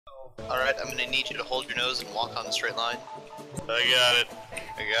Alright, I'm gonna need you to hold your nose and walk on the straight line. I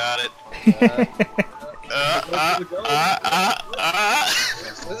got it.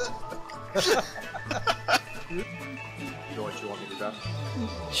 You know what you want me to do?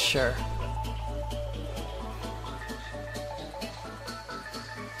 Sure.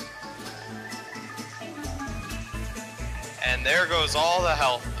 And there goes all the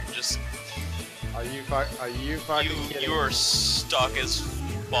health. Just Are you fucking kidding? you are stuck as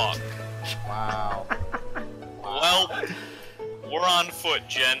fuck. Wow. Well, we're on foot,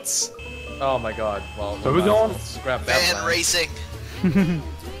 gents. Oh my god. Well, Where we going? Scrap that Fan plan. racing.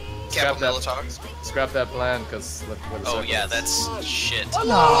 Scrap that. Militars. Scrap that plan, cause look what Oh yeah, that's shit. Oh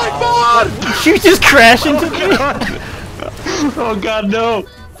my god! You just crash into me? Oh god, no!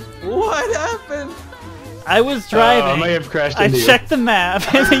 What happened? I was driving. I may have crashed I into you. checked the map,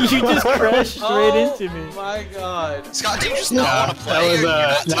 and then you just crashed straight into me. Oh my god. Scott, do you just not want to play?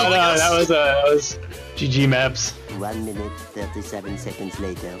 That was GG maps. 1 minute, 37 seconds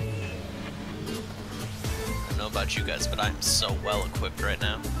later. I don't know about you guys, but I'm so well equipped right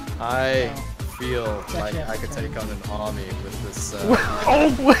now. I feel like I could take on an army with this.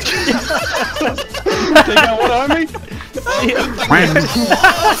 Oh, wait. Take out what army?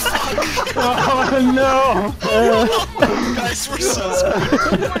 Oh no! Guys, we're so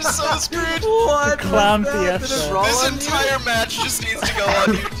screwed. We're so screwed. What? Clown was that? Fiesta. Did it roll This on you? entire match just needs to go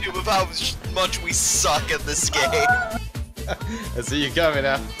on YouTube of how much we suck at this game. I see you coming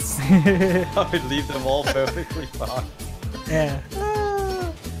out. I would leave them all perfectly fine. Yeah.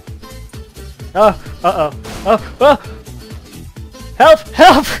 Oh, uh-oh. Oh! Help!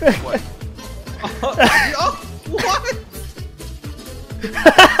 Help! What? Oh, what?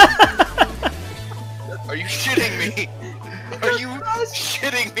 Are you shitting me? Are you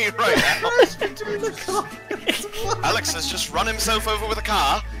shitting me right now? Alex has just run himself over with a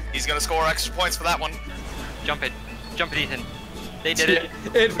car. He's gonna score extra points for that one. Jump it. Jump it, Ethan. They did it.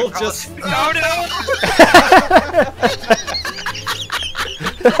 It will just. No, no!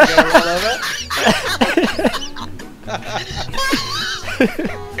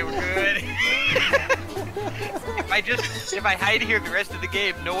 Okay, we're good. If I hide here the rest of the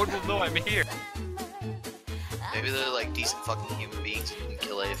game, no one will know I'm here. Maybe they're like decent fucking human beings who can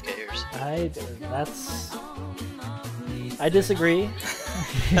kill AFKers. I disagree.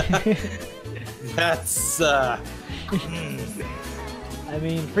 That's. I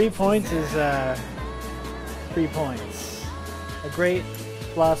mean, 3 points is, 3 points. A great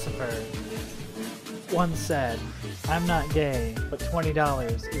philosopher once said, I'm not gay, but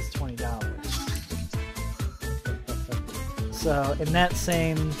 $20 is $20. So, in that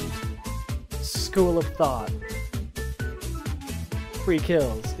same school of thought, free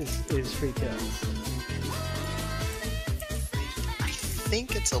kills is free kills. I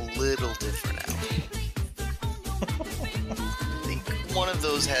think it's a little different now. I think one of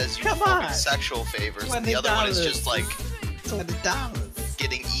those has uniform sexual favors, and the other one is just like $20.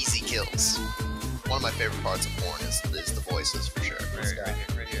 getting easy kills. One of my favorite parts of porn is the voices for sure.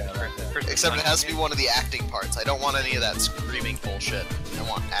 Except it has to be one of the acting parts. I don't want any of that screaming bullshit. I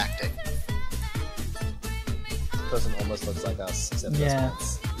want acting. Person almost looks like us, except Yeah.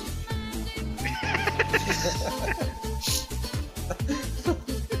 those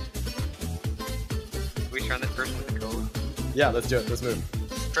We trying this person with the code. Yeah, let's do it. Let's move.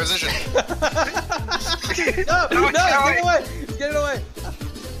 Transition. No! No! Get it away! Get it away!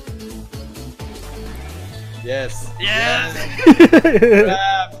 Yes. Yes!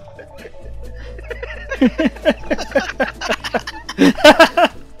 Grab.